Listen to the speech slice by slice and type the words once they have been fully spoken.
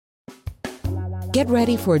Get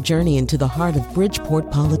ready for a journey into the heart of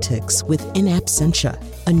Bridgeport politics with In Absentia,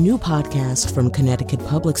 a new podcast from Connecticut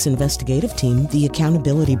Public's investigative team, The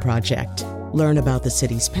Accountability Project. Learn about the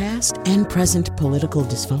city's past and present political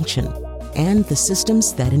dysfunction and the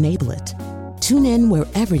systems that enable it. Tune in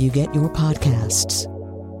wherever you get your podcasts.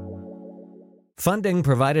 Funding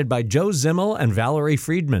provided by Joe Zimmel and Valerie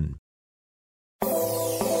Friedman.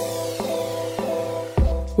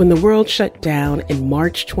 When the world shut down in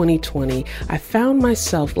March 2020, I found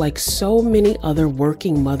myself like so many other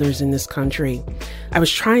working mothers in this country. I was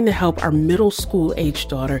trying to help our middle school age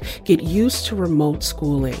daughter get used to remote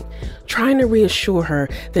schooling, trying to reassure her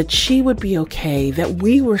that she would be okay, that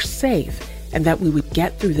we were safe, and that we would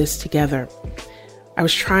get through this together. I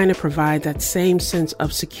was trying to provide that same sense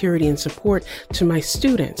of security and support to my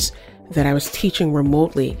students that I was teaching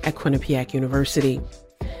remotely at Quinnipiac University.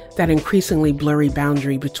 That increasingly blurry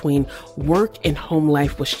boundary between work and home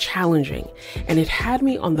life was challenging, and it had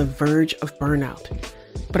me on the verge of burnout.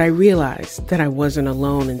 But I realized that I wasn't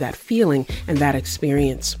alone in that feeling and that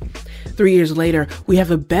experience. 3 years later, we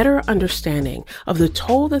have a better understanding of the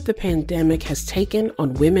toll that the pandemic has taken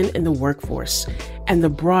on women in the workforce and the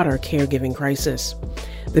broader caregiving crisis.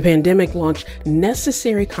 The pandemic launched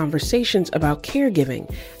necessary conversations about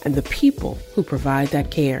caregiving and the people who provide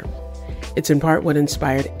that care. It's in part what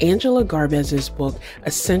inspired Angela Garbes' book,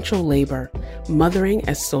 Essential Labor: Mothering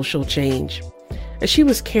as Social Change. As she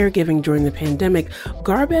was caregiving during the pandemic,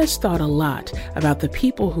 Garbes thought a lot about the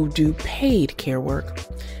people who do paid care work.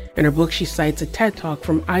 In her book, she cites a TED Talk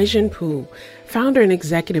from Ai-jen Poo, founder and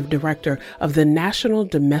executive director of the National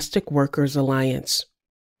Domestic Workers Alliance.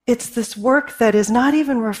 It's this work that is not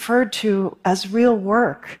even referred to as real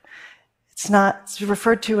work. It's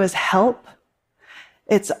referred to as help.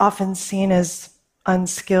 It's often seen as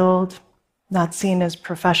unskilled, not seen as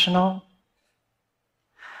professional.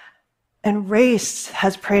 And race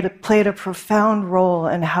has played a profound role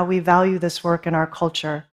in how we value this work in our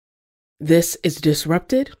culture. This is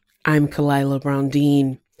Disrupted. I'm Kalila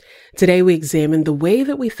Brown-Dean. Today we examine the way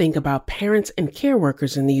that we think about parents and care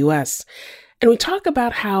workers in the U.S., and we talk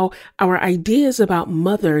about how our ideas about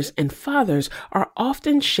mothers and fathers are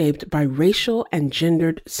often shaped by racial and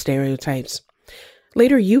gendered stereotypes.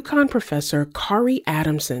 Later, UConn professor Kari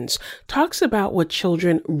Adamsons talks about what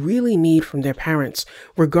children really need from their parents,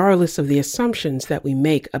 regardless of the assumptions that we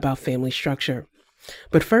make about family structure.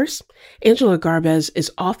 But first, Angela Garbes is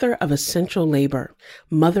author of Essential Labor: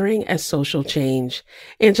 Mothering as Social Change.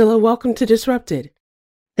 Angela, welcome to Disrupted.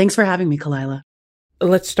 Thanks for having me, Kalila.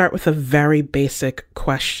 Let's start with a very basic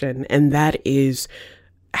question, and that is,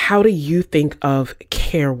 how do you think of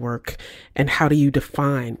care work, and how do you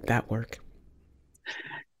define that work?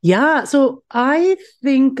 Yeah, so I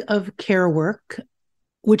think of care work,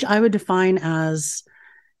 which I would define as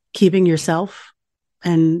keeping yourself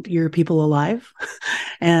and your people alive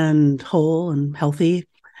and whole and healthy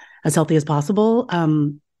as possible.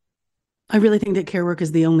 I really think that care work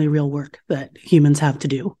is the only real work that humans have to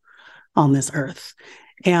do on this earth.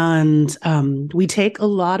 And we take a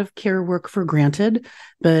lot of care work for granted,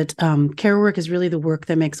 but care work is really the work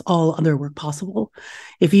that makes all other work possible.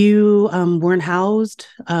 If you weren't housed,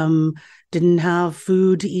 didn't have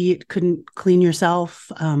food to eat, couldn't clean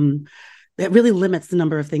yourself, it really limits the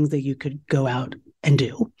number of things that you could go out and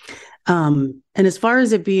do. And as far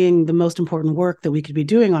as it being the most important work that we could be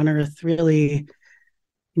doing on earth, really,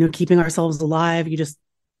 keeping ourselves alive,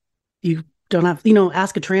 you don't have,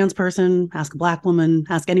 ask a trans person, ask a Black woman,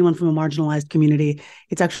 ask anyone from a marginalized community.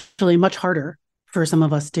 It's actually much harder for some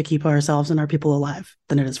of us to keep ourselves and our people alive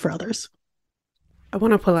than it is for others. I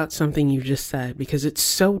want to pull out something you just said because it's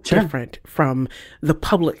so different from the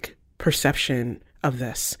public perception of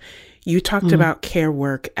this. You talked about care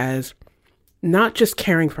work as not just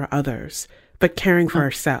caring for others, but caring for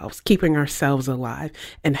ourselves, keeping ourselves alive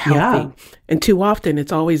and healthy. Yeah. And too often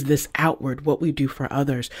it's always this outward, what we do for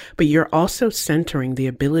others, but you're also centering the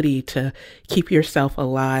ability to keep yourself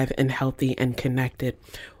alive and healthy and connected.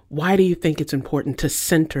 Why do you think it's important to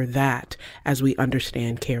center that as we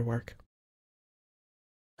understand care work?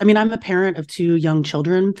 I mean, I'm a parent of 2 young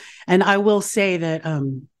children, and I will say that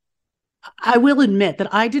I will admit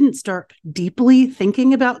that I didn't start deeply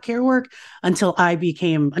thinking about care work until I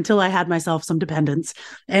had myself some dependents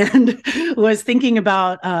and was thinking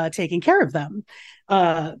about taking care of them.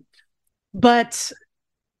 But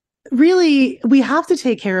really, we have to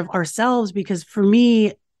take care of ourselves because for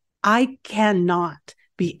me, I cannot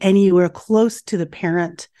be anywhere close to the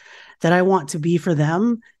parent that I want to be for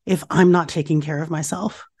them if I'm not taking care of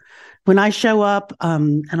myself. When I show up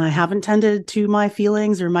and I haven't tended to my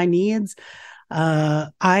feelings or my needs,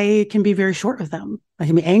 I can be very short with them. I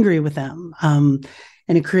can be angry with them. And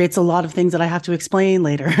it creates a lot of things that I have to explain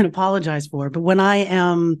later and apologize for. But when I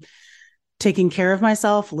am taking care of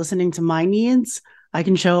myself, listening to my needs, I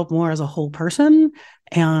can show up more as a whole person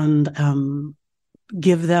and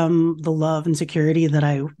give them the love and security that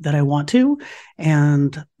I want to.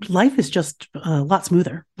 And life is just a lot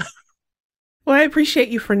smoother. Well, I appreciate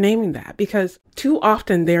you for naming that, because too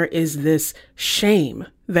often there is this shame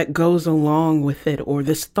that goes along with it, or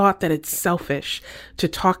this thought that it's selfish to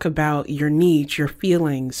talk about your needs, your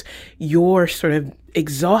feelings, your sort of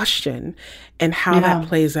exhaustion, and how that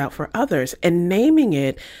plays out for others. And naming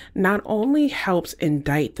it not only helps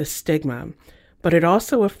indict the stigma, but it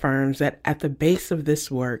also affirms that at the base of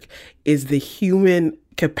this work is the human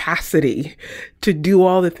capacity to do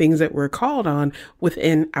all the things that we're called on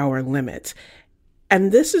within our limits.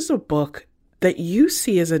 And this is a book that you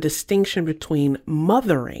see as a distinction between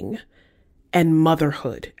mothering and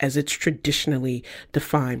motherhood as it's traditionally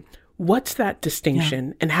defined. What's that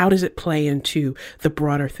distinction, and how does it play into the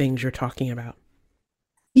broader things you're talking about?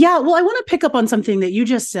 Yeah, well, I want to pick up on something that you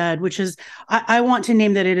just said, which is I want to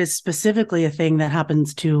name that it is specifically a thing that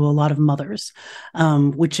happens to a lot of mothers,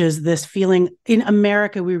 which is this feeling. In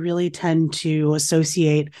America, we really tend to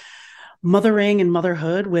associate mothering and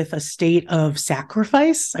motherhood with a state of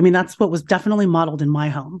sacrifice. I mean, that's what was definitely modeled in my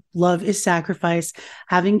home. Love is sacrifice.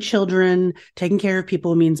 Having children, taking care of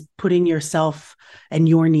people means putting yourself and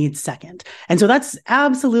your needs second. And so that's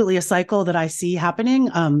absolutely a cycle that I see happening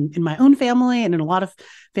in my own family and in a lot of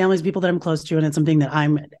families, people that I'm close to. And it's something that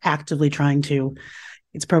I'm actively trying to,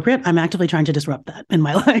 it's appropriate, I'm actively trying to disrupt that in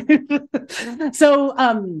my life. So,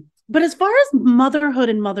 but as far as motherhood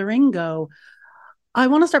and mothering go, I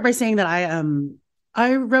want to start by saying that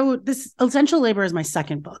I wrote this. Essential Labor is my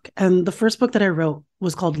second book. And the first book that I wrote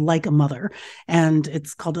was called Like a Mother. And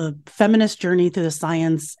it's called A Feminist Journey Through the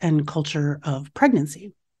Science and Culture of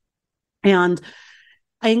Pregnancy. And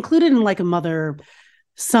I included in Like a Mother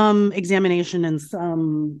some examination and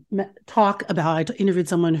some talk about, I interviewed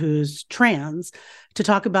someone who's trans to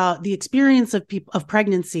talk about the experience of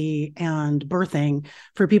pregnancy and birthing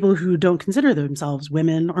for people who don't consider themselves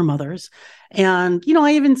women or mothers. And, you know,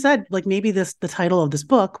 I even said, like, maybe the title of this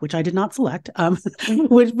book, which I did not select,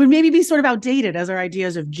 would maybe be sort of outdated as our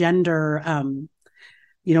ideas of gender,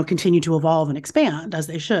 continue to evolve and expand as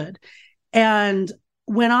they should. And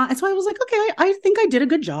so I was like, okay, I think I did a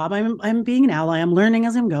good job. I'm being an ally. I'm learning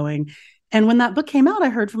as I'm going. And when that book came out, I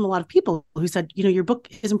heard from a lot of people who said, you know, your book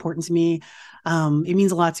is important to me. It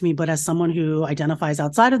means a lot to me. But as someone who identifies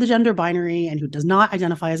outside of the gender binary and who does not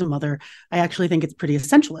identify as a mother, I actually think it's pretty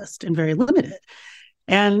essentialist and very limited.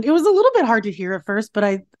 And it was a little bit hard to hear at first, but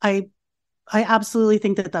I absolutely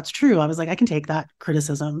think that that's true. I was like, I can take that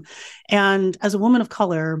criticism. And as a woman of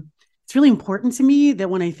color, it's really important to me that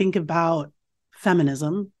when I think about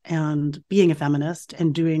feminism and being a feminist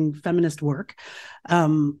and doing feminist work,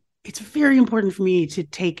 it's very important for me to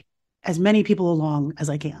take as many people along as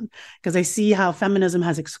I can, because I see how feminism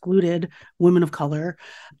has excluded women of color.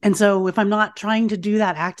 And so if I'm not trying to do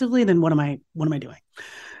that actively, then what am I doing?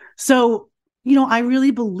 So, you know, I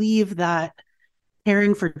really believe that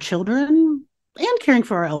caring for children and caring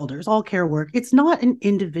for our elders, all care work, it's not an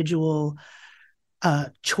individual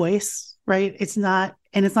choice, right? It's not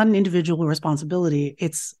an individual responsibility.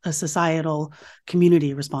 It's a societal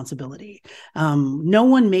community responsibility. No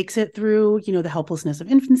one makes it through, you know, the helplessness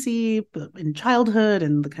of infancy and childhood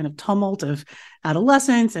and the kind of tumult of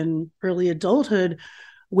adolescence and early adulthood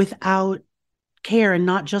without care. And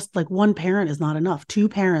not just like one parent is not enough. Two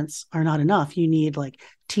parents are not enough. You need like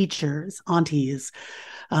teachers, aunties,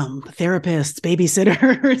 therapists,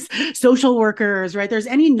 babysitters, social workers, right? There's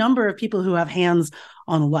any number of people who have hands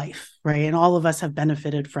on life, right? And all of us have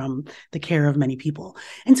benefited from the care of many people.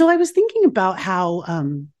 And so I was thinking about how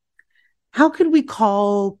could we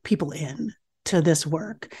call people in to this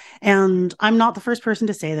work? And I'm not the first person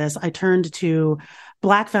to say this. I turned to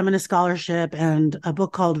Black feminist scholarship and a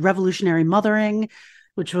book called Revolutionary Mothering,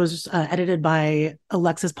 which was edited by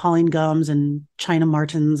Alexis Pauline Gumbs and China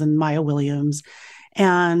Martins and Maya Williams.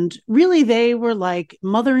 And really, they were like,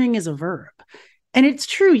 mothering is a verb. And it's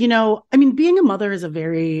true, you know, I mean, being a mother is a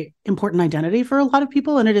very important identity for a lot of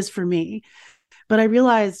people, and it is for me. But I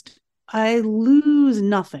realized I lose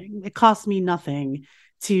nothing. It costs me nothing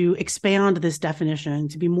to expand this definition,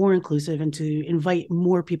 to be more inclusive and to invite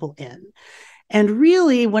more people in. And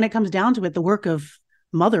really, when it comes down to it, the work of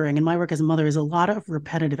mothering and my work as a mother is a lot of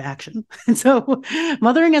repetitive action. And so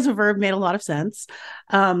mothering as a verb made a lot of sense.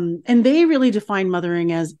 And they really define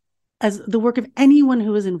mothering as the work of anyone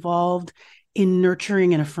who is involved in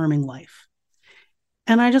nurturing and affirming life.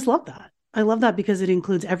 And I just love that. I love that because it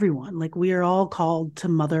includes everyone. Like we are all called to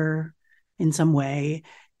mother in some way.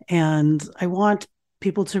 And I want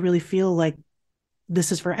people to really feel like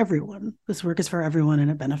this is for everyone. This work is for everyone and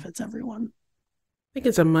it benefits everyone. I think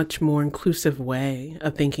it's a much more inclusive way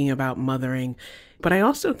of thinking about mothering. But I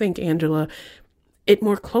also think, Angela, it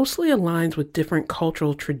more closely aligns with different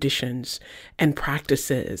cultural traditions and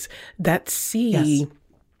practices that see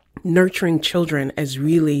nurturing children as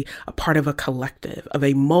really a part of a collective, of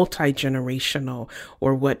a multi-generational,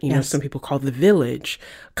 or what, some people call the village,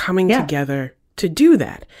 coming together to do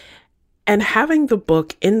that. And having the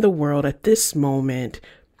book in the world at this moment,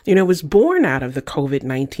 was born out of the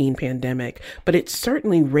COVID-19 pandemic, but it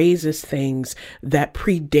certainly raises things that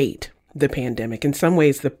predate the pandemic. In some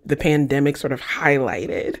ways, the pandemic sort of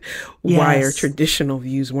highlighted why our traditional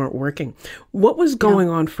views weren't working. What was going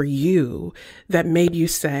on for you that made you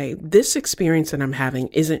say, this experience that I'm having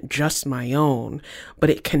isn't just my own, but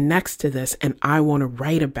it connects to this and I want to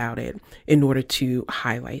write about it in order to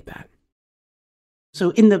highlight that? So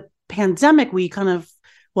in the pandemic, we kind of,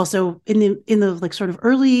 in the like sort of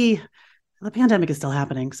early, the pandemic is still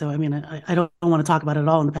happening. So, I mean, I don't want to talk about it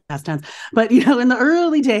all in the past tense, but, in the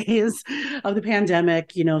early days of the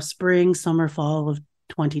pandemic, spring, summer, fall of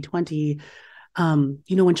 2020, when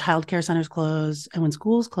childcare centers closed and when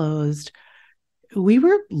schools closed, we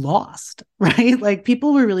were lost, right? Like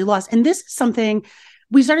people were really lost. And this is something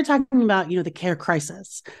we started talking about, the care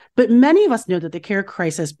crisis, but many of us know that the care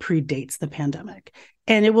crisis predates the pandemic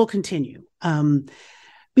and it will continue.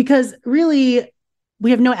 Because really,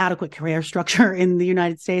 we have no adequate care structure in the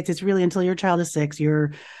United States. It's really until your child is 6,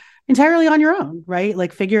 you're entirely on your own, right?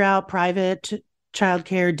 Like figure out private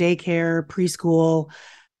childcare, daycare, preschool.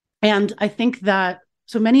 And I think that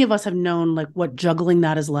so many of us have known like what juggling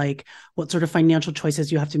that is like, what sort of financial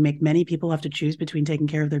choices you have to make. Many people have to choose between taking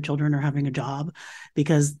care of their children or having a job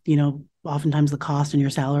because, oftentimes the cost and your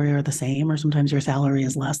salary are the same, or sometimes your salary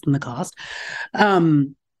is less than the cost.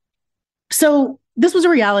 So this was a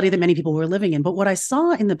reality that many people were living in. But what I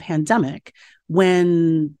saw in the pandemic,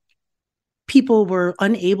 when people were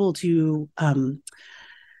unable to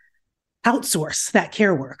outsource that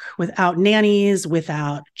care work without nannies,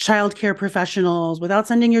 without childcare professionals, without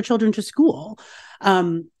sending your children to school,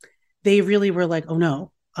 they really were like, oh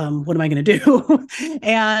no, what am I going to do?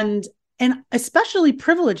 and especially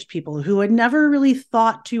privileged people who had never really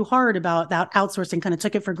thought too hard about that outsourcing, kind of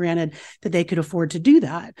took it for granted that they could afford to do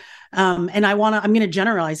that. And I'm going to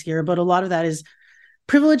generalize here, but a lot of that is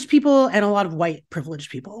privileged people and a lot of white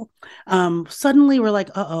privileged people. Suddenly we're like,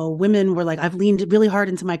 women were like, I've leaned really hard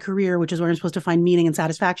into my career, which is where I'm supposed to find meaning and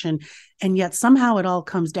satisfaction. And yet somehow it all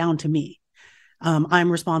comes down to me.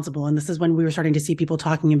 I'm responsible. And this is when we were starting to see people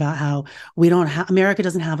talking about how America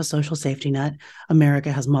doesn't have a social safety net.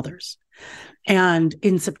 America has mothers. And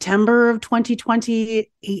in September of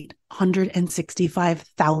 2020,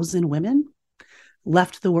 865,000 women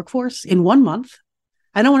left the workforce in 1 month.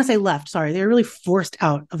 I don't want to say left, sorry. They were really forced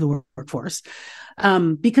out of the workforce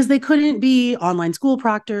because they couldn't be online school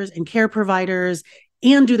proctors and care providers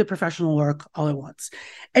and do the professional work all at once.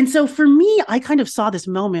 And so for me, I kind of saw this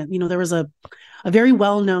moment. There was a very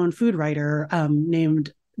well-known food writer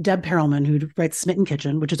named Deb Perelman, who writes Smitten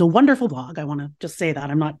Kitchen, which is a wonderful blog. I want to just say that.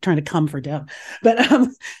 I'm not trying to come for Deb. But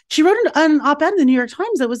she wrote an op-ed in the New York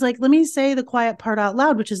Times that was like, let me say the quiet part out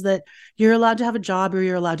loud, which is that you're allowed to have a job or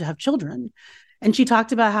you're allowed to have children. And she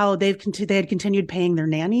talked about how they had continued paying their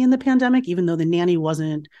nanny in the pandemic, even though the nanny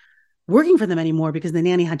wasn't working for them anymore because the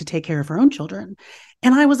nanny had to take care of her own children.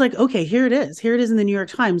 And I was like, okay, here it is. Here it is in the New York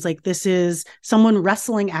Times. Like this is someone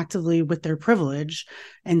wrestling actively with their privilege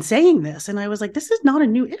and saying this. And I was like, this is not a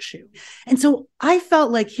new issue. And so I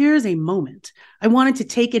felt like here's a moment. I wanted to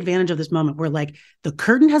take advantage of this moment where like the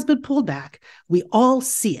curtain has been pulled back. We all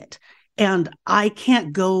see it. And I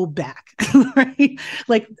can't go back, right?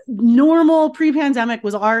 Like normal pre-pandemic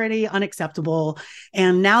was already unacceptable.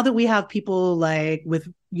 And now that we have people like with,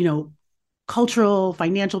 cultural,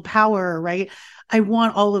 financial power, right? I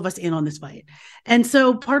want all of us in on this fight. And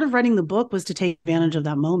so part of writing the book was to take advantage of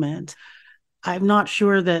that moment. I'm not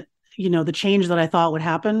sure that, the change that I thought would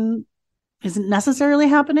happen isn't necessarily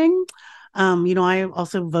happening. I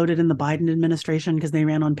also voted in the Biden administration because they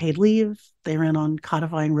ran on paid leave. They ran on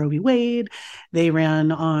codifying Roe v. Wade. They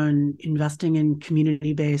ran on investing in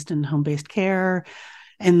community-based and home-based care.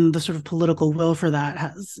 And the sort of political will for that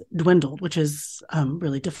has dwindled, which is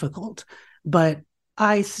really difficult. But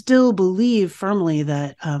I still believe firmly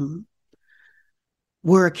that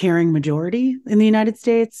we're a caring majority in the United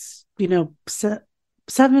States.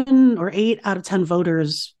 7 or 8 out of 10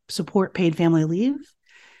 voters support paid family leave.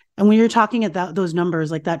 And when you're talking at those numbers,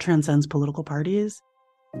 like that transcends political parties.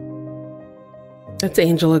 That's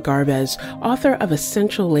Angela Garbes, author of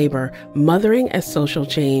Essential Labor, Mothering as Social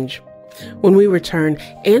Change. When we return,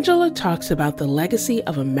 Angela talks about the legacy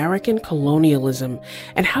of American colonialism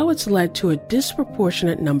and how it's led to a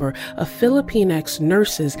disproportionate number of Filipinx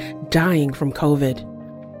nurses dying from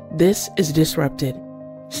COVID. This is Disrupted.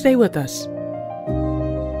 Stay with us.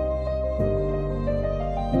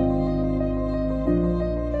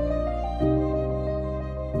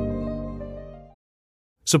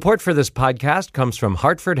 Support for this podcast comes from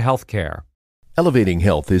Hartford Healthcare. Elevating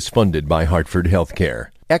Health is funded by Hartford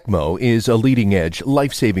Healthcare. ECMO is a leading-edge,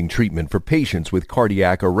 life-saving treatment for patients with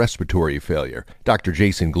cardiac or respiratory failure. Dr.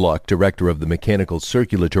 Jason Gluck, director of the Mechanical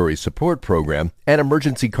Circulatory Support Program and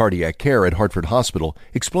Emergency Cardiac Care at Hartford Hospital,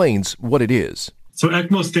 explains what it is. So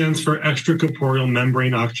ECMO stands for extracorporeal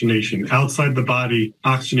membrane oxygenation, outside the body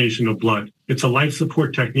oxygenation of blood. It's a life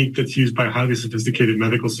support technique that's used by highly sophisticated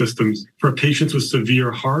medical systems for patients with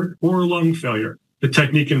severe heart or lung failure. The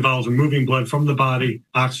technique involves removing blood from the body,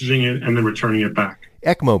 oxygenating it, and then returning it back.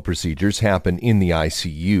 ECMO procedures happen in the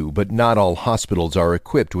ICU, but not all hospitals are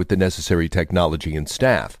equipped with the necessary technology and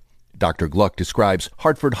staff. Dr. Gluck describes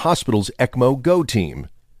Hartford Hospital's ECMO Go team.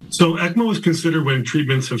 So ECMO is considered when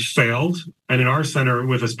treatments have failed. And in our center,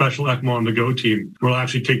 with a special ECMO on the Go team, we'll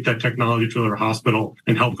actually take that technology to their hospital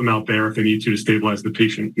and help them out there if they need to stabilize the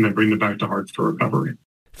patient and then bring them back to Hartford for recovery.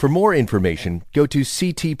 For more information, go to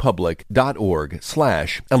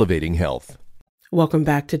ctpublic.org/elevatinghealth. Welcome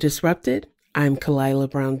back to Disrupted. I'm Kalila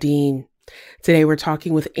Brown-Dean. Today we're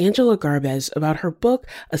talking with Angela Garbes about her book,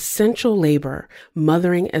 Essential Labor,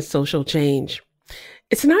 Mothering as Social Change.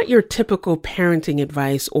 It's not your typical parenting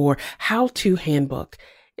advice or how-to handbook.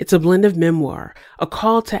 It's a blend of memoir, a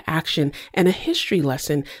call to action, and a history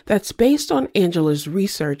lesson that's based on Angela's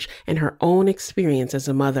research and her own experience as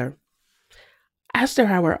a mother. I asked her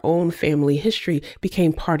how her own family history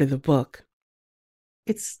became part of the book.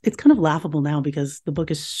 It's kind of laughable now because the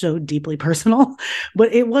book is so deeply personal,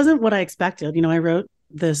 but it wasn't what I expected. I wrote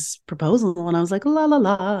this proposal and I was like, la, la,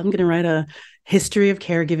 la, I'm going to write a history of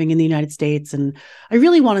caregiving in the United States. And I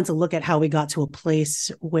really wanted to look at how we got to a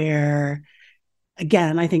place where,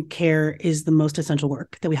 again, I think care is the most essential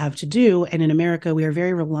work that we have to do. And in America, we are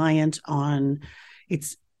very reliant on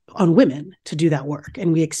women to do that work.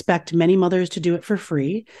 And we expect many mothers to do it for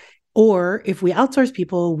free. Or if we outsource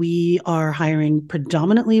people, we are hiring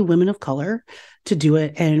predominantly women of color to do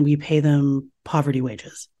it, and we pay them poverty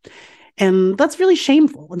wages. And that's really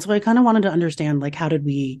shameful. And so I kind of wanted to understand, how did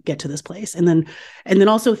we get to this place? And then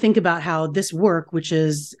also think about how this work, which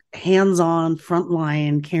is hands-on,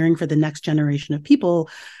 frontline, caring for the next generation of people,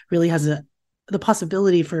 really has the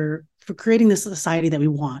possibility for creating this society that we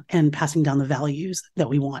want and passing down the values that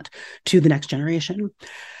we want to the next generation.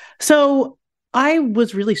 So I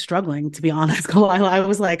was really struggling, to be honest, Kalila. I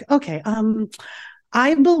was like, okay,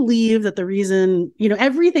 I believe that the reason,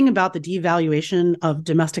 everything about the devaluation of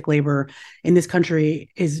domestic labor in this country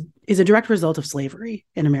is a direct result of slavery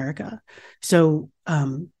in America. So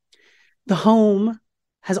the home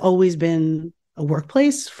has always been a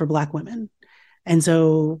workplace for Black women. And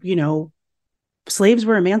so, slaves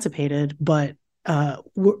were emancipated, but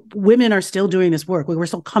women are still doing this work. We're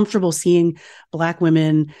still comfortable seeing Black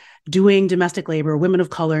women doing domestic labor, women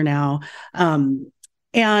of color now,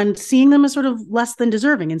 and seeing them as sort of less than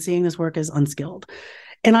deserving and seeing this work as unskilled.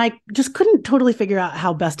 And I just couldn't totally figure out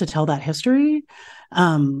how best to tell that history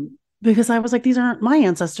because I was like, these aren't my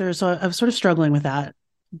ancestors. So I was sort of struggling with that.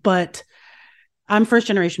 But I'm first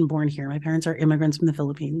generation born here. My parents are immigrants from the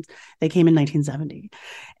Philippines. They came in 1970.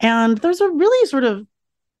 And there's a really sort of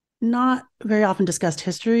not very often discussed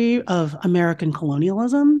history of American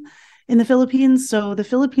colonialism in the Philippines. So the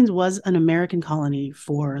Philippines was an American colony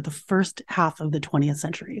for the first half of the 20th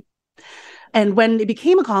century. And when it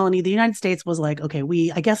became a colony, the United States was like, okay,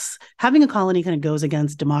 I guess having a colony kind of goes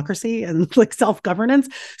against democracy and self-governance.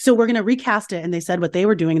 So we're going to recast it. And they said what they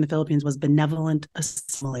were doing in the Philippines was benevolent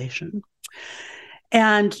assimilation.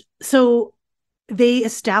 And so they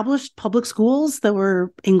established public schools that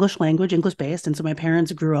were English based. And so my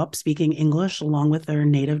parents grew up speaking English along with their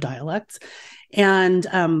native dialects. And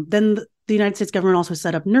then the United States government also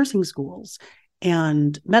set up nursing schools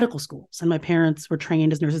and medical schools. And my parents were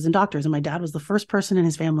trained as nurses and doctors. And my dad was the first person in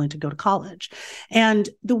his family to go to college. And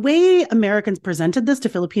the way Americans presented this to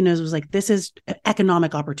Filipinos was like, this is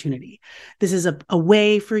economic opportunity. This is a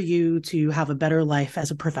way for you to have a better life as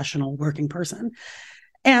a professional working person.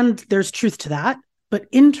 And there's truth to that. But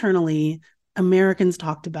internally, Americans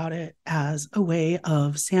talked about it as a way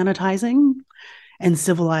of sanitizing and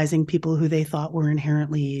civilizing people who they thought were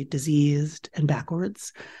inherently diseased and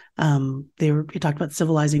backwards. They talked about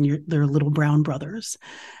civilizing their little brown brothers.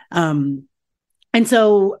 And And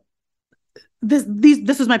so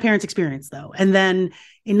this was my parents' experience, though. And then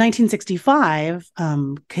in 1965,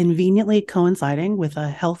 conveniently coinciding with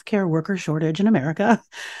a healthcare worker shortage in America,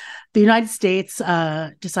 the United States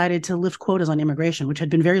decided to lift quotas on immigration, which had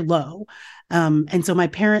been very low. And so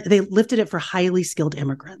they lifted it for highly skilled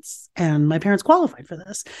immigrants, and my parents qualified for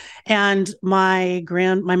this. And my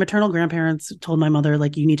maternal grandparents told my mother,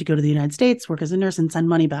 like, you need to go to the United States, work as a nurse, and send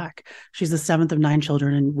money back. She's the seventh of 9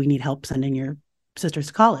 children, and we need help sending your sisters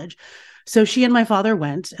to college. So she and my father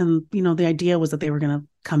went, and the idea was that they were going to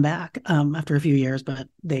come back after a few years, but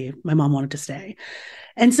my mom wanted to stay.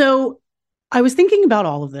 And so I was thinking about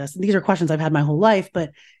all of this. These are questions I've had my whole life,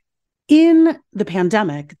 but in the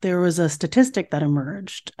pandemic, there was a statistic that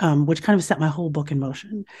emerged, which kind of set my whole book in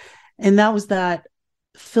motion. And that was that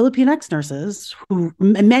Filipinx nurses,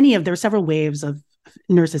 there were several waves of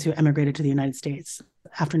nurses who emigrated to the United States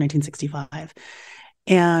after 1965.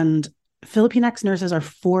 And Filipinx nurses are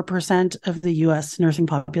 4% of the US nursing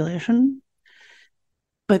population,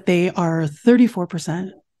 but they are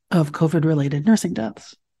 34% of COVID-related nursing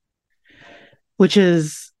deaths, which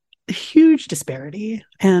is a huge disparity.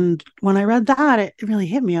 And when I read that, it really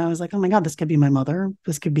hit me. I was like, oh my God, this could be my mother.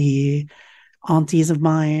 This could be aunties of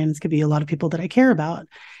mine. This could be a lot of people that I care about.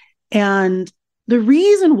 And the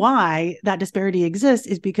reason why that disparity exists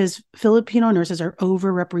is because Filipino nurses are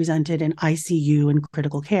overrepresented in ICU and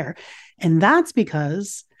critical care. And that's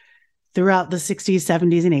because throughout the 60s,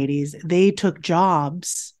 70s, and 80s, they took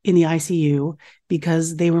jobs in the ICU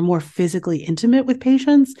because they were more physically intimate with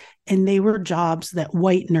patients, and they were jobs that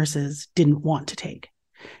white nurses didn't want to take.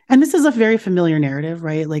 And this is a very familiar narrative,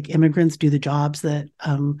 right? Like, immigrants do the jobs that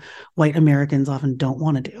white Americans often don't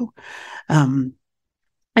want to do.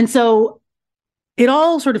 And so it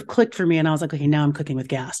all sort of clicked for me, and I was like, okay, now I'm cooking with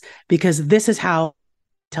gas, because this is how I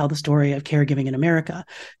tell the story of caregiving in America.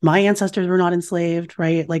 My ancestors were not enslaved,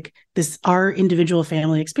 right? Like, our individual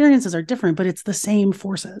family experiences are different, but it's the same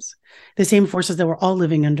forces that we're all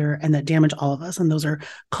living under and that damage all of us. And those are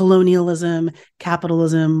colonialism,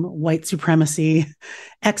 capitalism, white supremacy,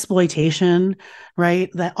 exploitation, right?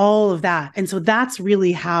 That all of that. And so that's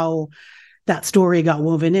really how that story got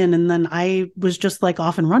woven in. And then I was just like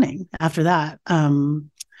off and running after that.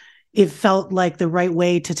 It felt like the right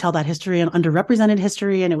way to tell that history, an underrepresented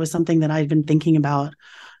history. And it was something that I'd been thinking about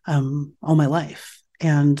all my life.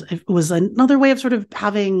 And it was another way of sort of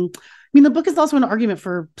the book is also an argument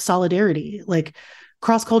for solidarity, like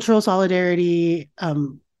cross-cultural solidarity,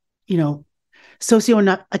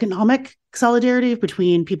 socioeconomic solidarity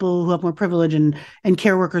between people who have more privilege and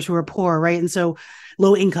care workers who are poor, right? And so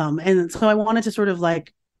low income. And so I wanted to sort of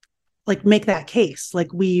like make that case.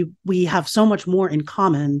 Like, we have so much more in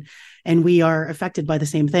common, and we are affected by the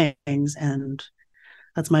same things. And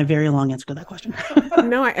that's my very long answer to that question.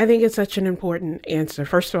 No, I think it's such an important answer.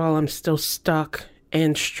 First of all, I'm still stuck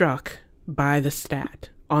and struck by the stat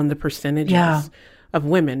on the percentages of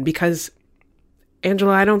women, because,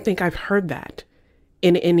 Angela, I don't think I've heard that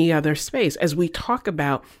in any other space. As we talk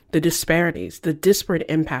about the disparities, the disparate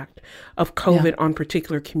impact of COVID on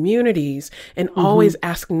particular communities, and always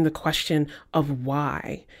asking the question of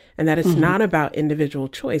why, and that it's not about individual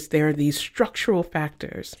choice. There are these structural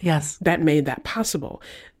factors that made that possible.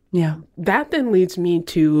 Yeah. That then leads me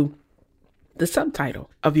to the subtitle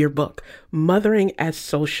of your book, Mothering as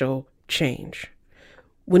Social Change.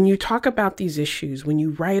 When you talk about these issues, when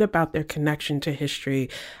you write about their connection to history,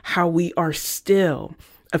 how we are still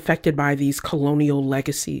affected by these colonial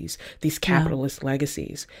legacies, these capitalist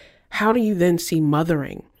legacies, how do you then see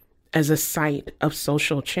mothering as a site of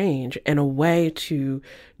social change and a way to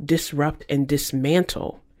disrupt and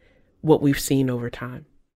dismantle what we've seen over time?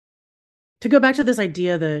 To go back to this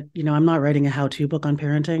idea that, I'm not writing a how-to book on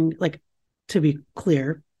parenting, like, to be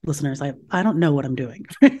clear, listeners, I don't know what I'm doing.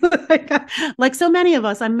 like so many of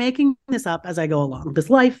us, I'm making this up as I go along, this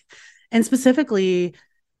life, and specifically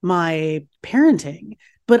my parenting.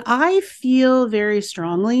 But I feel very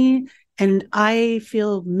strongly, and I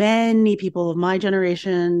feel many people of my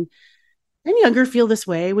generation and younger feel this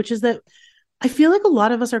way, which is that I feel like a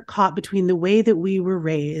lot of us are caught between the way that we were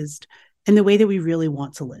raised and the way that we really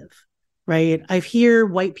want to live, right? I hear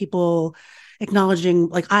white people acknowledging,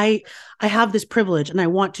 like, I have this privilege and I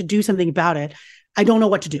want to do something about it. I don't know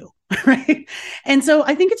what to do, right? And so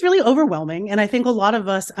I think it's really overwhelming. And I think a lot of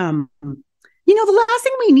us, the last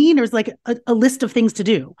thing we need is like a list of things to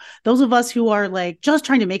do. Those of us who are like just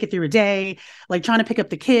trying to make it through a day, like trying to pick up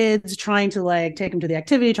the kids, trying to like take them to the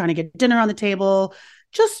activity, trying to get dinner on the table,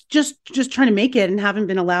 just trying to make it, and haven't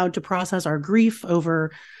been allowed to process our grief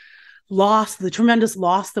over loss, the tremendous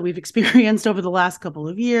loss that we've experienced over the last couple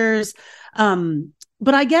of years.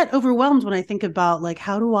 but I get overwhelmed when I think about like,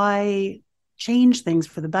 how do I change things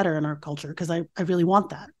for the better in our culture? Because I really want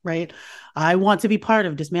that, right? I want to be part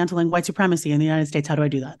of dismantling white supremacy in the United States. How do I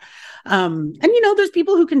do that? And, there's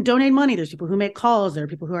people who can donate money. There's people who make calls. There are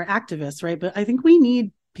people who are activists, right? But I think we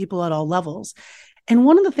need people at all levels. And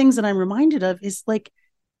one of the things that I'm reminded of is like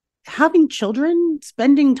having children,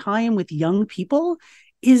 spending time with young people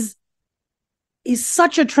is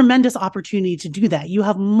such a tremendous opportunity to do that. You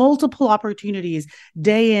have multiple opportunities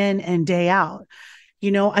day in and day out.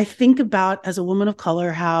 I think about, as a woman of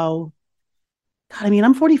color, how, God, I mean,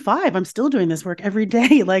 I'm 45. I'm still doing this work every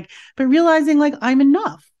day, but realizing I'm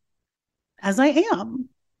enough as I am,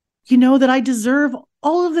 that I deserve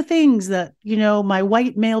all of the things that, my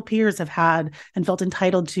white male peers have had and felt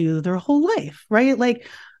entitled to their whole life, right?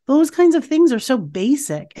 Those kinds of things are so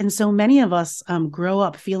basic. And so many of us grow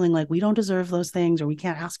up feeling like we don't deserve those things or we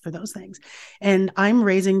can't ask for those things. And I'm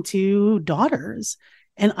raising two daughters,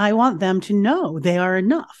 and I want them to know they are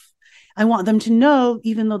enough. I want them to know,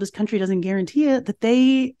 even though this country doesn't guarantee it, that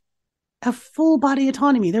they have full body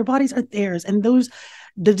autonomy. Their bodies are theirs. And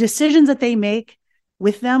the decisions that they make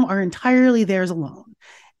with them are entirely theirs alone.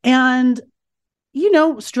 And,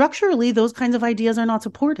 structurally, those kinds of ideas are not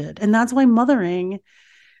supported. And that's why mothering,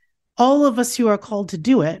 all of us who are called to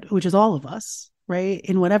do it, which is all of us, right,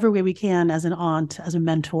 in whatever way we can, as an aunt, as a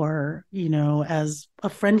mentor, as a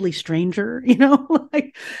friendly stranger,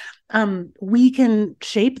 we can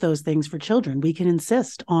shape those things for children. We can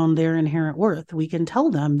insist on their inherent worth. We can tell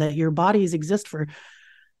them that your bodies exist for,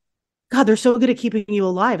 God, they're so good at keeping you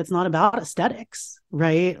alive. It's not about aesthetics,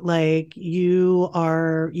 right? You're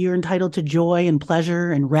entitled to joy and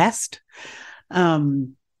pleasure and rest.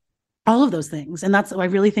 All of those things. And I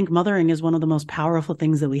really think mothering is one of the most powerful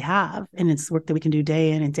things that we have. And it's work that we can do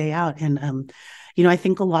day in and day out. And, I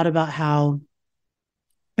think a lot about how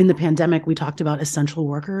in the pandemic, we talked about essential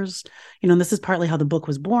workers, and this is partly how the book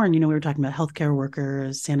was born. We were talking about healthcare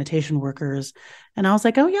workers, sanitation workers. And I was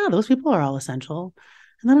like, oh yeah, those people are all essential.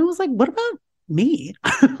 And then I was like, what about me?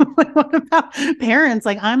 What about parents?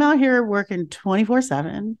 I'm out here working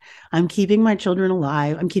 24/7. I'm keeping my children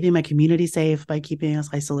alive. I'm keeping my community safe by keeping us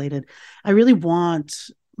isolated. I really want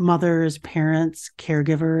mothers, parents,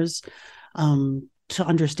 caregivers to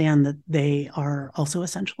understand that they are also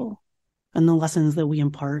essential, and the lessons that we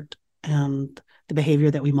impart and the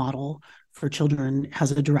behavior that we model for children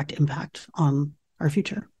has a direct impact on our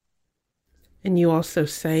future. And you also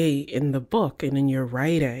say in the book and in your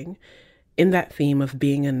writing, in that theme of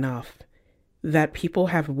being enough, that people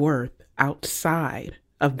have worth outside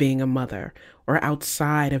of being a mother or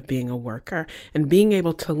outside of being a worker, and being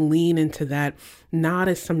able to lean into that, not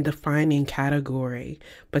as some defining category,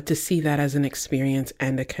 but to see that as an experience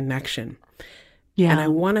and a connection. Yeah. And I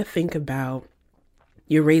want to think about,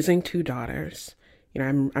 you're raising two daughters.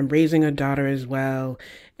 I'm raising a daughter as well,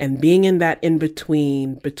 and being in that in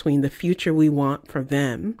between the future we want for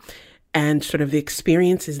them and sort of the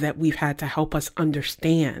experiences that we've had to help us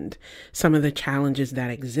understand some of the challenges that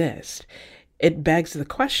exist. It begs the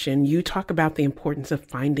question, you talk about the importance of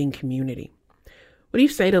finding community. What do you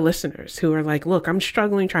say to listeners who are like, look, I'm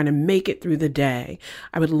struggling trying to make it through the day.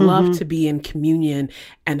 I would love to be in communion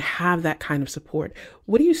and have that kind of support.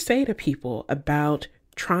 What do you say to people about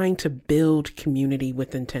trying to build community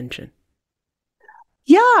with intention?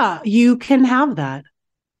 Yeah, you can have that.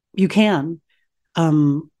 You can.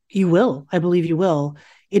 You will. I believe you will.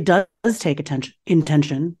 It does take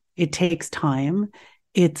intention. It takes time.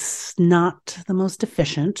 It's not the most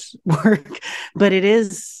efficient work, but it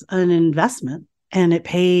is an investment and it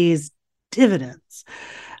pays dividends.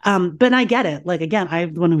 But I get it. Again,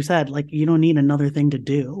 I'm the one who said, you don't need another thing to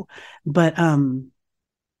do, but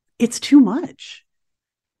it's too much.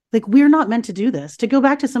 We're not meant to do this. To go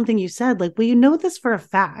back to something you said, we know this for a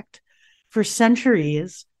fact. For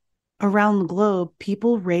centuries around the globe,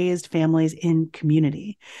 people raised families in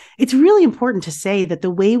community. It's really important to say that the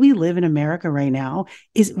way we live in America right now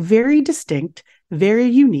is very distinct, very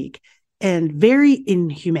unique, and very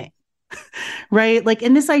inhumane, right?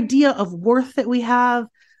 In this idea of worth that we have,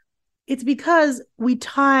 it's because we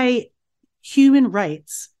tie human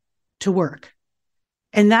rights to work.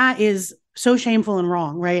 And that is so shameful and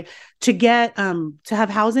wrong, right? To get, to have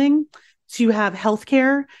housing, to have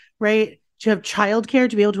healthcare, right? To have childcare,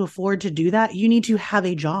 to be able to afford to do that, you need to have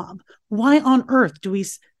a job. Why on earth do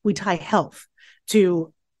we tie health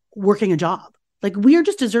to working a job? We are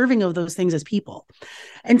just deserving of those things as people.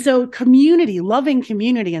 And so community, loving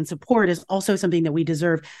community and support is also something that we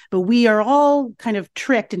deserve. But we are all kind of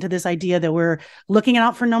tricked into this idea that we're looking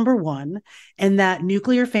out for number one, and that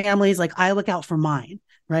nuclear families, I look out for mine,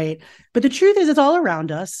 right? But the truth is, it's all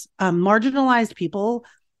around us. Marginalized people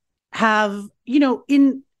have,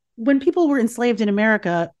 when people were enslaved in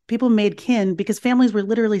America, people made kin because families were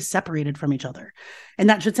literally separated from each other. And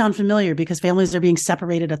that should sound familiar because families are being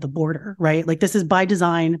separated at the border, right? Like this is by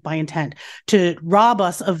design, by intent, to rob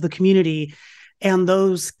us of the community and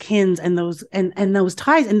those kins and those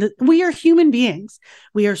ties. And we are human beings.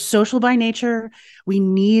 We are social by nature. We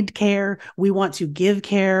need care. We want to give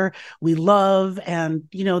care. We love, and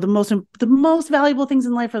the most valuable things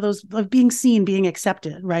in life are those of being seen, being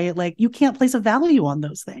accepted, right? Like you can't place a value on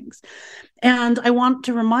those things. And I want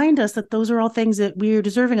to remind us that those are all things that we are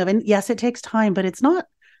deserving of. And yes, it takes time, but it's not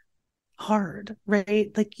hard, right?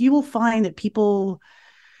 Like you will find that people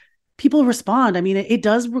respond. I mean, it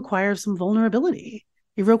does require some vulnerability.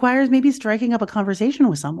 It requires maybe striking up a conversation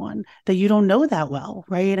with someone that you don't know that well,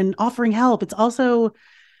 right? And offering help. It's also,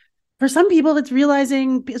 for some people, it's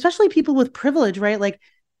realizing, especially people with privilege, right? Like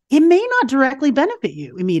it may not directly benefit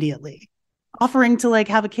you immediately. Offering to like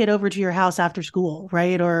have a kid over to your house after school,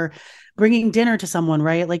 right? Or bringing dinner to someone,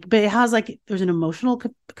 right? Like, but it has like, there's an emotional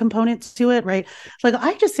component to it, right? Like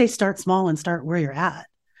I just say start small and start where you're at.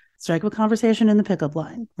 Strike a conversation in the pickup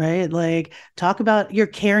line, right? Like talk about your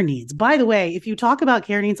care needs. By the way, if you talk about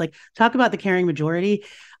care needs, like talk about the caring majority,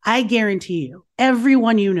 I guarantee you,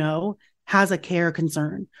 everyone you know has a care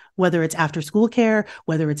concern, whether it's after school care,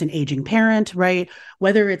 whether it's an aging parent, right?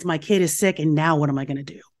 Whether it's my kid is sick and now what am I going to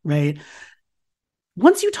do, right?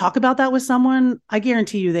 Once you talk about that with someone, I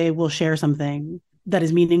guarantee you they will share something that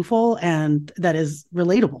is meaningful and that is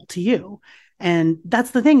relatable to you. And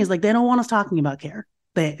that's the thing, is like they don't want us talking about care.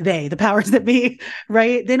 The powers that be,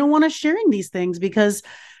 right? They don't want us sharing these things because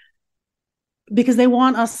they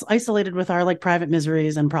want us isolated with our like private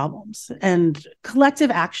miseries and problems. And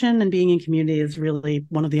collective action and being in community is really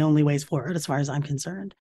one of the only ways forward, as far as I'm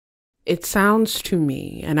concerned. It sounds to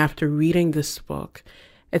me, and after reading this book,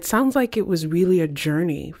 it sounds like it was really a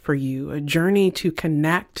journey for you, a journey to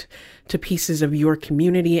connect to pieces of your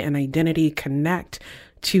community and identity, connect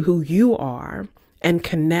to who you are, and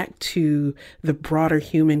connect to the broader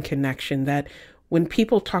human connection. That when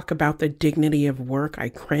people talk about the dignity of work, I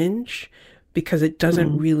cringe because it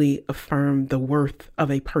doesn't really affirm the worth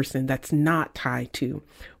of a person that's not tied to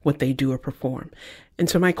what they do or perform. And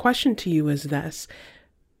so my question to you is this: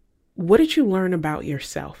 what did you learn about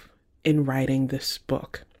yourself in writing this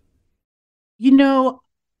book?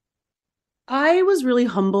 I was really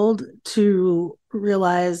humbled to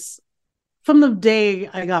realize from the day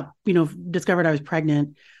I got, discovered I was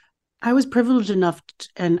pregnant, I was privileged enough.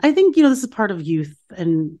 And I think, this is part of youth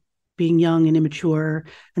and being young and immature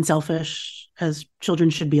and selfish, as children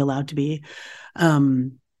should be allowed to be.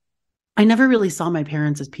 I never really saw my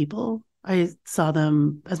parents as people. I saw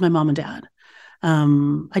them as my mom and dad.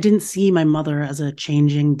 I didn't see my mother as a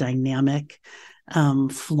changing, dynamic,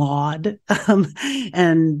 flawed,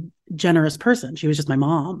 and generous person. She was just my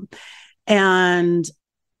mom. And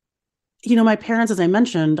my parents, as I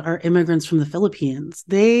mentioned, are immigrants from the Philippines.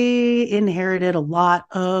 They inherited a lot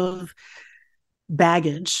of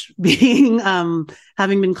baggage being,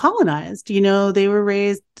 having been colonized. They were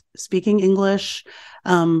raised speaking English,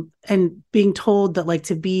 and being told that like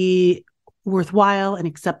to be worthwhile and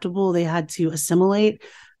acceptable, they had to assimilate.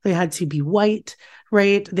 They had to be white,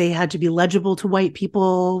 right? They had to be legible to white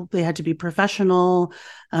people. They had to be professional.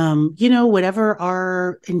 Whatever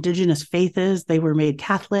our indigenous faith is, they were made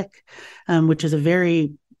Catholic, which is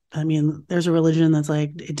there's a religion that's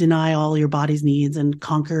like deny all your body's needs and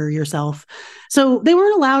conquer yourself. So they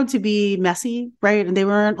weren't allowed to be messy, right? And they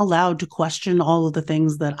weren't allowed to question all of the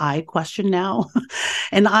things that I question now.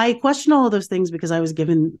 And I question all of those things because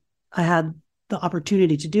I had the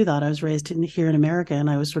opportunity to do that. I was raised here in America, and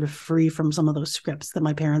I was sort of free from some of those scripts that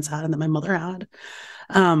my parents had and that my mother had.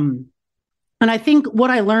 And I think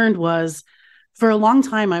what I learned was, for a long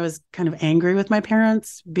time, I was kind of angry with my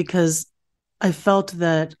parents because I felt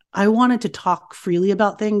that I wanted to talk freely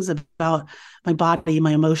about things, about my body,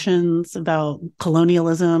 my emotions, about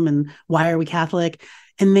colonialism and why are we Catholic?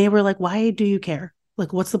 And they were like, why do you care?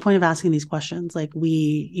 Like, what's the point of asking these questions? Like,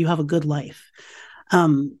 you have a good life.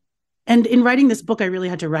 And in writing this book, I really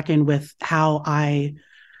had to reckon with how I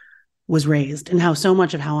was raised and how so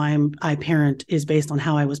much of how I parent is based on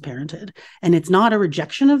how I was parented. And it's not a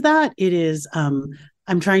rejection of that. It is,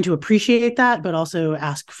 I'm trying to appreciate that, but also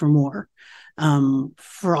ask for more,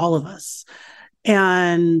 for all of us.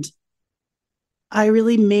 And I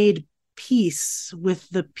really made peace with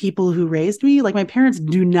the people who raised me. Like, my parents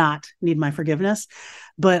do not need my forgiveness,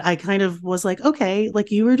 but I kind of was like, okay,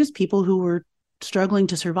 like, you were just people who were struggling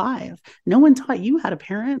to survive. No one taught you how to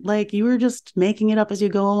parent. Like, you were just making it up as you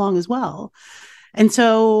go along as well. And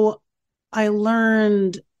so I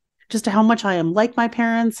learned just how much I am like my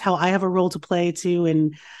parents, how I have a role to play too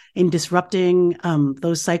in disrupting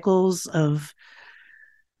those cycles of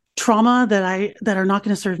trauma that are not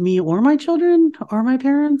going to serve me or my children or my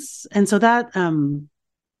parents. And so that's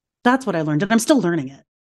what I learned, and I'm still learning it.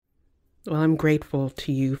 Well, I'm grateful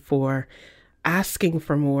to you for asking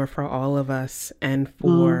for more for all of us and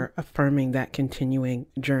for affirming that continuing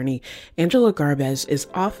journey. Angela Garbes is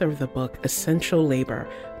author of the book Essential Labor: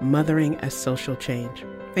 Mothering as Social Change.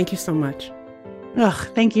 Thank you so much.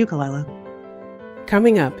 Thank you, Kalila.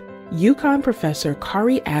 Coming up, UConn professor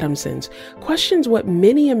Kari Adamson questions what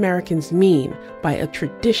many Americans mean by a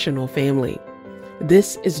traditional family.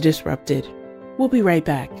 This is Disrupted. We'll be right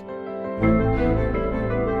back.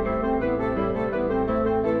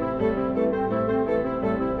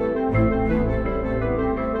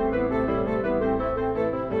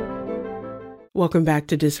 Welcome back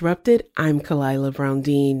to Disrupted. I'm Kalila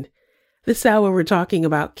Brown-Dean. This hour, we're talking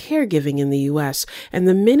about caregiving in the U.S. and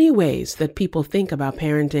the many ways that people think about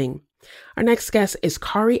parenting. Our next guest is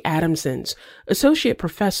Kari Adamson, Associate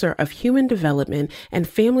Professor of Human Development and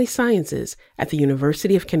Family Sciences at the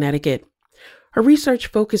University of Connecticut. Her research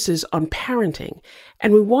focuses on parenting,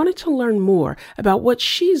 and we wanted to learn more about what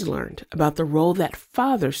she's learned about the role that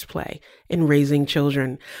fathers play in raising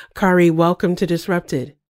children. Kari, welcome to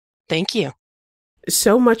Disrupted. Thank you.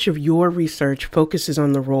 So much of your research focuses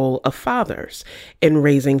on the role of fathers in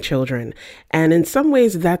raising children. And in some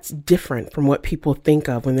ways, that's different from what people think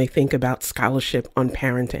of when they think about scholarship on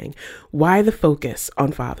parenting. Why the focus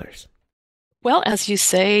on fathers? Well, as you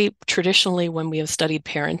say, traditionally, when we have studied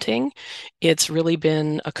parenting, it's really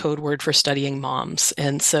been a code word for studying moms.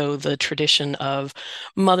 And so the tradition of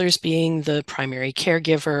mothers being the primary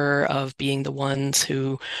caregiver, of being the ones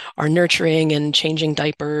who are nurturing and changing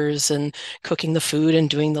diapers and cooking the food and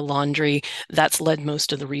doing the laundry, that's led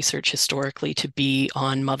most of the research historically to be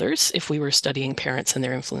on mothers if we were studying parents and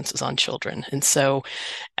their influences on children. And so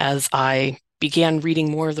as I began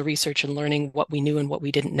reading more of the research and learning what we knew and what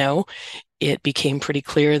we didn't know, it became pretty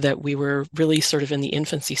clear that we were really sort of in the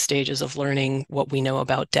infancy stages of learning what we know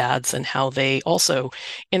about dads and how they also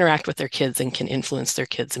interact with their kids and can influence their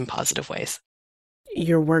kids in positive ways.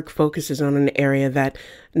 Your work focuses on an area that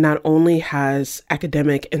not only has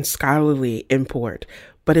academic and scholarly import,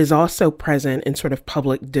 but is also present in sort of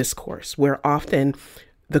public discourse, where often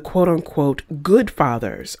the quote unquote good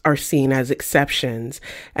fathers are seen as exceptions.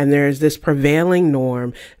 And there's this prevailing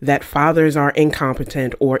norm that fathers are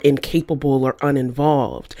incompetent or incapable or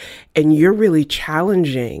uninvolved. And you're really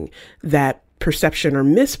challenging that perception or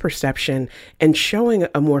misperception and showing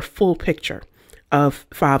a more full picture of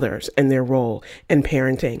fathers and their role in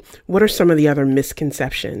parenting. What are some of the other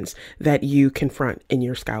misconceptions that you confront in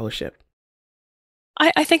your scholarship?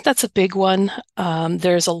 I think that's a big one.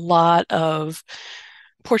 There's a lot of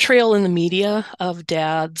portrayal in the media of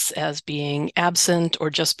dads as being absent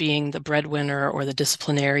or just being the breadwinner or the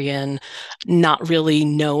disciplinarian, not really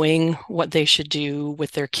knowing what they should do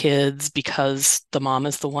with their kids because the mom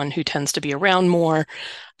is the one who tends to be around more.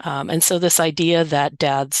 And so this idea that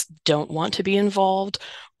dads don't want to be involved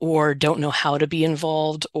or don't know how to be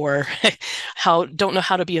involved or don't know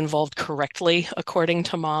how to be involved correctly according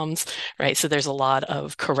to moms, right? So there's a lot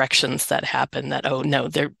of corrections that happen that, oh no,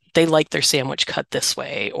 they like their sandwich cut this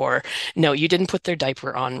way, or no, you didn't put their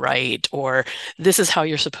diaper on right, or this is how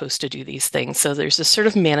you're supposed to do these things. So there's this sort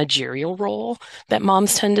of managerial role that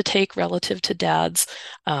moms tend to take relative to dads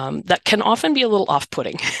that can often be a little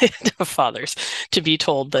off-putting to fathers, to be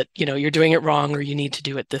told that, you're doing it wrong or you need to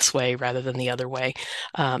do it this way rather than the other way.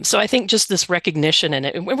 So I think just this recognition,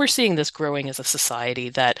 and we're seeing this growing as a society,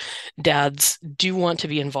 that dads do want to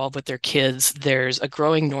be involved with their kids. There's a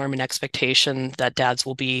growing norm and expectation that dads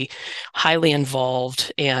will be highly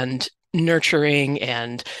involved and nurturing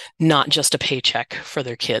and not just a paycheck for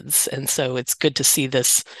their kids. And so it's good to see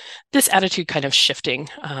this attitude kind of shifting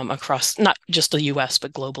across not just the US,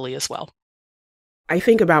 but globally as well. I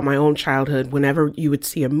think about my own childhood. Whenever you would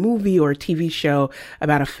see a movie or a TV show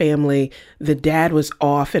about a family, the dad was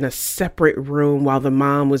off in a separate room while the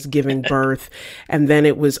mom was giving birth. And then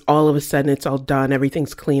it was all of a sudden, it's all done.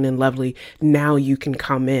 Everything's clean and lovely. Now you can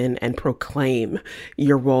come in and proclaim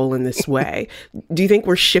your role in this way. Do you think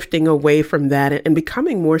we're shifting away from that and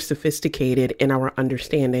becoming more sophisticated in our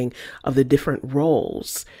understanding of the different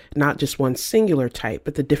roles, not just one singular type,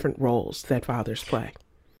 but the different roles that fathers play?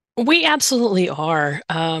 We absolutely are.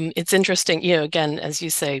 It's interesting, again, as you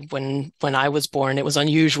say, when I was born, it was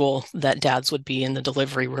unusual that dads would be in the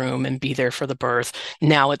delivery room and be there for the birth.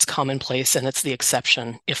 Now it's commonplace and it's the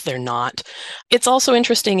exception if they're not. It's also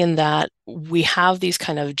interesting in that we have these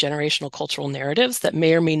kind of generational cultural narratives that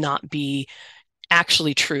may or may not be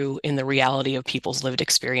actually true in the reality of people's lived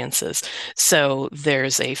experiences. So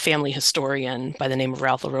there's a family historian by the name of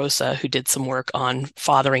Ralph LaRosa who did some work on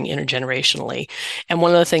fathering intergenerationally. And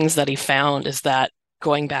one of the things that he found is that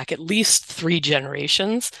going back at least 3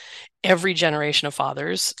 generations, every generation of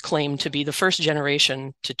fathers claimed to be the first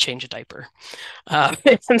generation to change a diaper.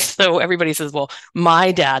 And so everybody says, well,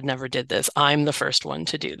 my dad never did this. I'm the first one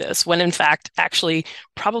to do this. When in fact, actually,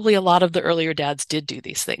 probably a lot of the earlier dads did do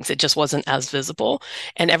these things. It just wasn't as visible.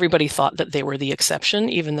 And everybody thought that they were the exception,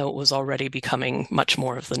 even though it was already becoming much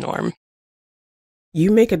more of the norm. You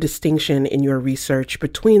make a distinction in your research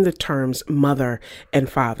between the terms mother and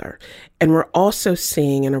father. And we're also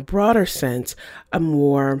seeing, in a broader sense, a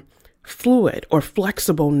more fluid or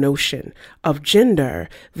flexible notion of gender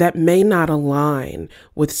that may not align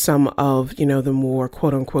with some of, the more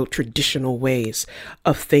quote unquote traditional ways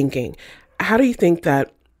of thinking. How do you think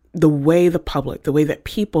that the way that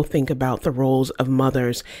people think about the roles of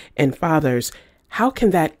mothers and fathers, how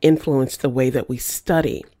can that influence the way that we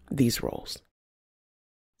study these roles?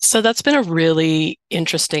 So that's been a really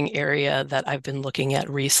interesting area that I've been looking at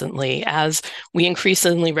recently as we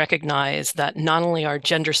increasingly recognize that not only are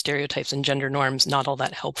gender stereotypes and gender norms not all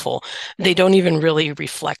that helpful, they don't even really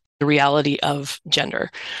reflect the reality of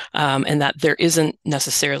gender, and that there isn't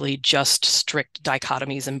necessarily just strict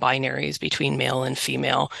dichotomies and binaries between male and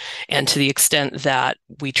female. And to the extent that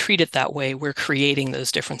we treat it that way, we're creating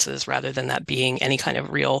those differences rather than that being any kind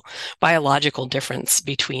of real biological difference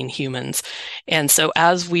between humans. And so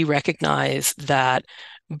as we recognize that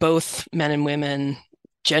both men and women,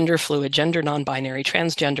 gender fluid, gender non-binary,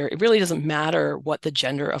 transgender, it really doesn't matter what the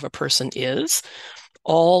gender of a person is.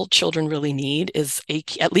 All children really need is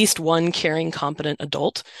at least one caring, competent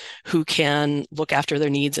adult who can look after their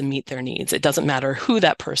needs and meet their needs. It doesn't matter who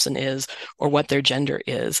that person is or what their gender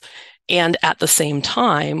is. And at the same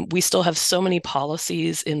time, we still have so many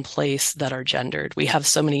policies in place that are gendered. We have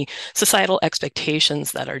so many societal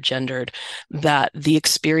expectations that are gendered that the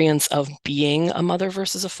experience of being a mother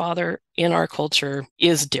versus a father in our culture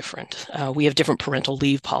is different. We have different parental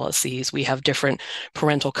leave policies. We have different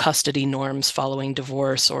parental custody norms following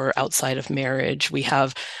divorce or outside of marriage. We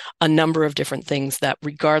have a number of different things that,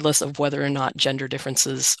 regardless of whether or not gender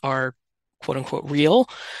differences are quote unquote real,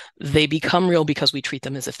 they become real because we treat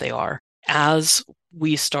them as if they are. As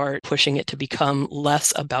we start pushing it to become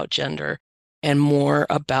less about gender and more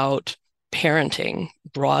about parenting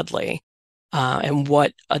broadly, and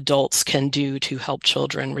what adults can do to help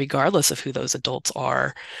children, regardless of who those adults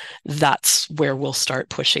are, that's where we'll start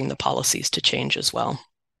pushing the policies to change as well.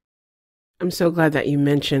 I'm so glad that you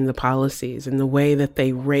mentioned the policies and the way that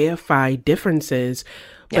they reify differences,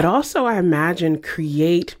 but also, I imagine,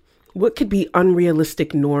 create what could be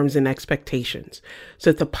unrealistic norms and expectations.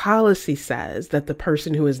 So if the policy says that the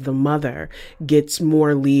person who is the mother gets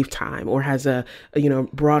more leave time or has a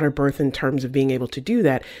broader berth in terms of being able to do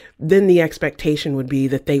that, then the expectation would be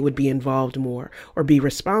that they would be involved more or be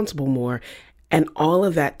responsible more. And all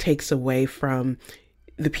of that takes away from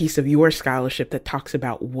the piece of your scholarship that talks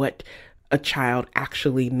about what a child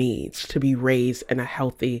actually needs to be raised in a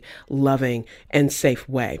healthy, loving, and safe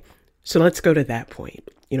way. So let's go to that point.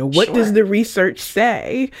 What Sure. does the research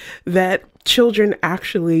say that children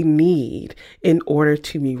actually need in order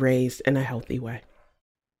to be raised in a healthy way?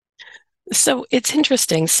 So it's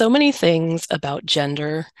interesting. So many things about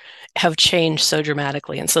gender have changed so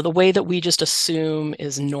dramatically. And so the way that we just assume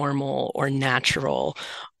is normal or natural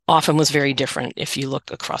often was very different if you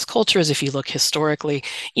look across cultures, if you look historically,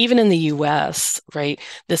 even in the US, right?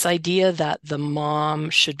 This idea that the mom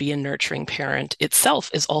should be a nurturing parent itself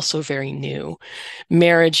is also very new.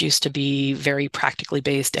 Marriage used to be very practically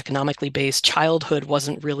based, economically based. Childhood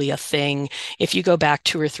wasn't really a thing. If you go back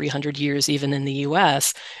 200 or 300 years, even in the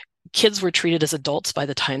US, kids were treated as adults by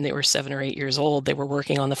the time they were 7 or 8 years old. They were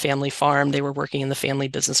working on the family farm, they were working in the family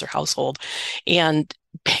business or household. And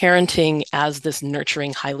parenting as this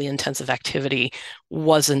nurturing, highly intensive activity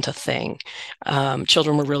wasn't a thing.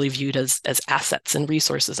 Children were really viewed as assets and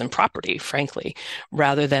resources and property, frankly,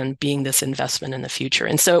 rather than being this investment in the future.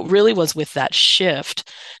 And so it really was with that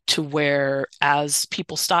shift to where, as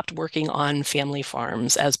people stopped working on family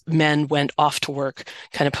farms, as men went off to work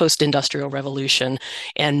kind of post-industrial revolution,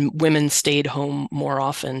 and women stayed home more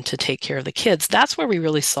often to take care of the kids, that's where we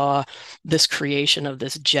really saw this creation of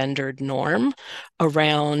this gendered norm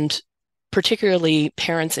around particularly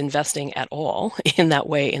parents investing at all in that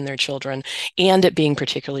way in their children, and it being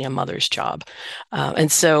particularly a mother's job.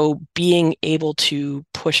 And so being able to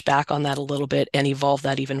push back on that a little bit and evolve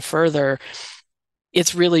that even further,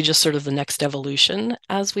 it's really just sort of the next evolution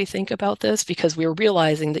as we think about this, because we're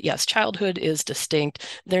realizing that, yes, childhood is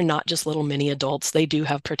distinct. They're not just little mini adults. They do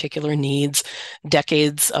have particular needs.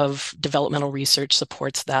 Decades of developmental research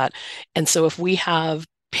supports that. And so if we have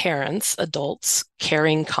parents, adults,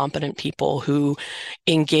 caring, competent people who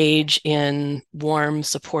engage in warm,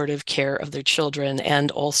 supportive care of their children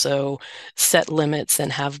and also set limits and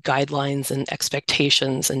have guidelines and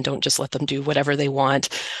expectations and don't just let them do whatever they want,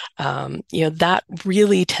 that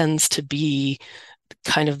really tends to be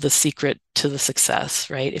kind of the secret to the success,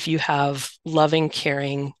 right? If you have loving,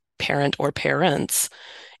 caring parent or parents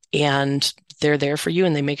and they're there for you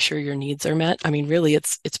and they make sure your needs are met. I mean, really,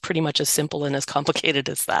 it's pretty much as simple and as complicated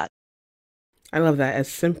as that. I love that.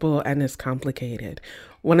 As simple and as complicated.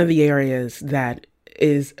 One of the areas that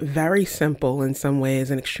is very simple in some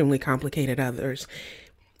ways and extremely complicated others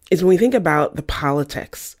is when we think about the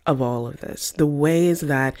politics of all of this, the ways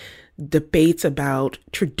that debates about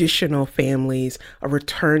traditional families, a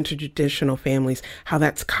return to traditional families, how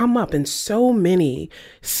that's come up in so many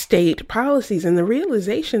state policies, and the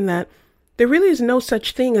realization that there really is no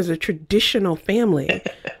such thing as a traditional family.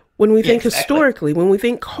 When we think historically, when we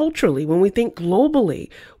think culturally, when we think globally,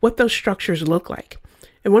 what those structures look like.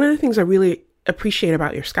 And one of the things I really appreciate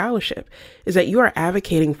about your scholarship is that you are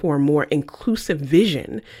advocating for a more inclusive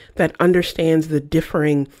vision that understands the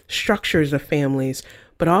differing structures of families,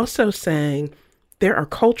 but also saying there are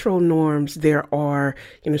cultural norms, there are,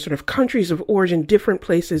 sort of countries of origin, different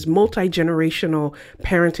places, multi-generational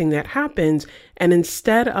parenting that happens. And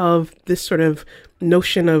instead of this sort of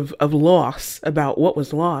notion of loss about what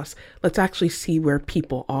was lost, let's actually see where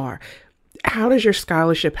people are. How does your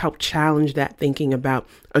scholarship help challenge that thinking about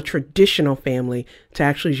a traditional family to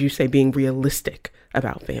actually, as you say, being realistic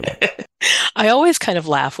about family? I always kind of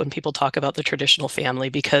laugh when people talk about the traditional family,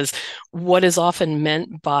 because what is often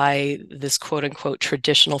meant by this quote unquote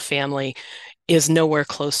traditional family is nowhere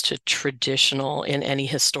close to traditional in any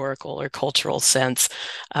historical or cultural sense.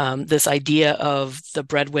 This idea of the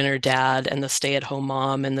breadwinner dad and the stay-at-home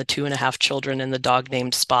mom and the 2.5 children and the dog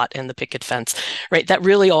named Spot and the picket fence, right? That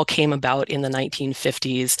really all came about in the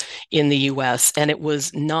 1950s in the US, and it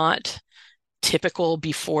was not typical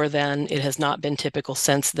before then. It has not been typical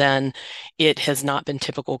since then. It has not been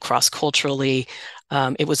typical cross-culturally.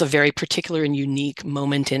 It was a very particular and unique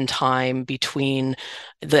moment in time between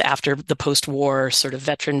after the post-war sort of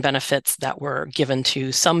veteran benefits that were given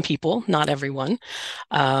to some people, not everyone,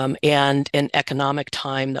 and an economic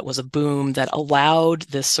time that was a boom that allowed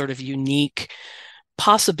this sort of unique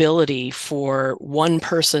possibility for one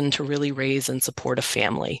person to really raise and support a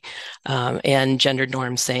family, and gender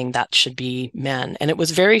norms saying that should be men. And it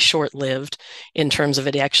was very short-lived in terms of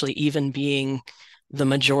it actually even being the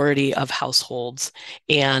majority of households.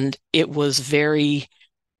 And it was very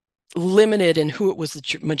limited in who it was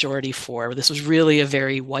the majority for. This was really a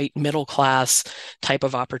very white middle class type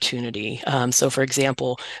of opportunity. So for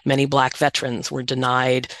example, many Black veterans were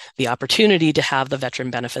denied the opportunity to have the veteran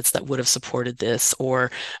benefits that would have supported this,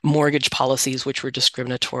 or mortgage policies which were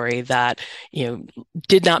discriminatory that,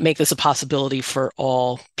 did not make this a possibility for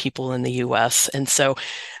all people in the US. And so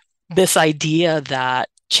this idea that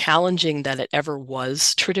challenging that it ever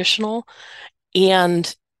was traditional,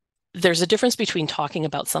 and there's a difference between talking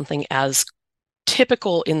about something as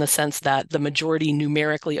typical in the sense that the majority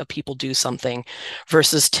numerically of people do something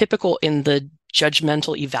versus typical in the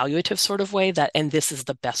judgmental evaluative sort of way that, and this is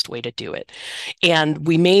the best way to do it. And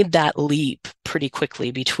we made that leap pretty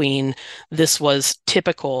quickly between this was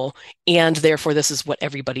typical and therefore this is what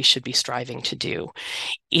everybody should be striving to do.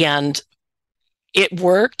 And it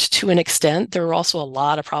worked to an extent. There were also a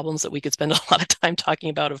lot of problems that we could spend a lot of time talking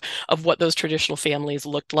about of what those traditional families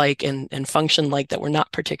looked like and functioned like that were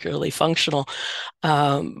not particularly functional.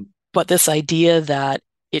 But this idea that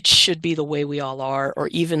it should be the way we all are, or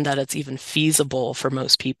even that it's even feasible for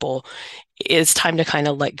most people, it's time to kind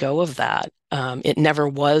of let go of that. It never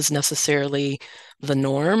was necessarily the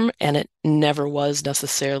norm, and it never was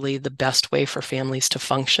necessarily the best way for families to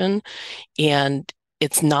function. And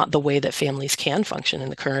it's not the way that families can function in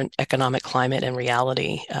the current economic climate and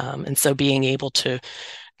reality. And so being able to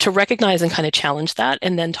recognize and kind of challenge that,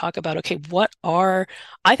 and then talk about, okay,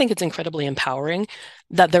 I think it's incredibly empowering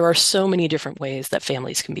that there are so many different ways that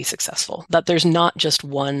families can be successful, that there's not just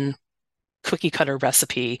one cookie cutter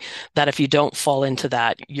recipe that if you don't fall into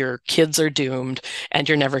that, your kids are doomed and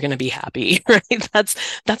you're never going to be happy, right? That's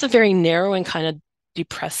a very narrow and kind of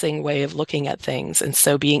depressing way of looking at things. And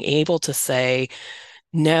so being able to say,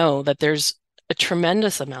 no, that there's a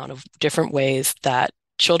tremendous amount of different ways that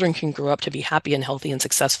children can grow up to be happy and healthy and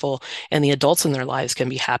successful, and the adults in their lives can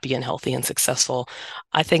be happy and healthy and successful.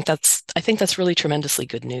 I think that's really tremendously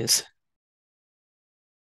good news.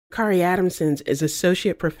 Kari Adamson is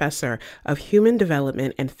Associate Professor of Human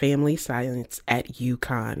Development and Family Science at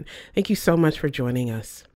UConn. Thank you so much for joining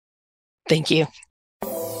us. Thank you.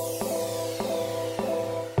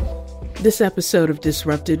 This episode of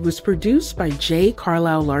Disrupted was produced by J.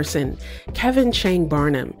 Carlisle Larson, Kevin Chang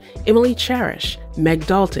Barnum, Emily Cherish, Meg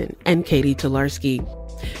Dalton, and Katie Tolarski.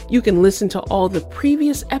 You can listen to all the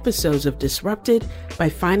previous episodes of Disrupted by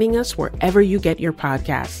finding us wherever you get your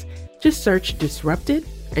podcasts. Just search Disrupted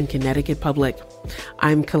and Connecticut Public.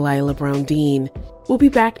 I'm Kalila Brown Dean. We'll be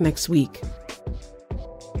back next week.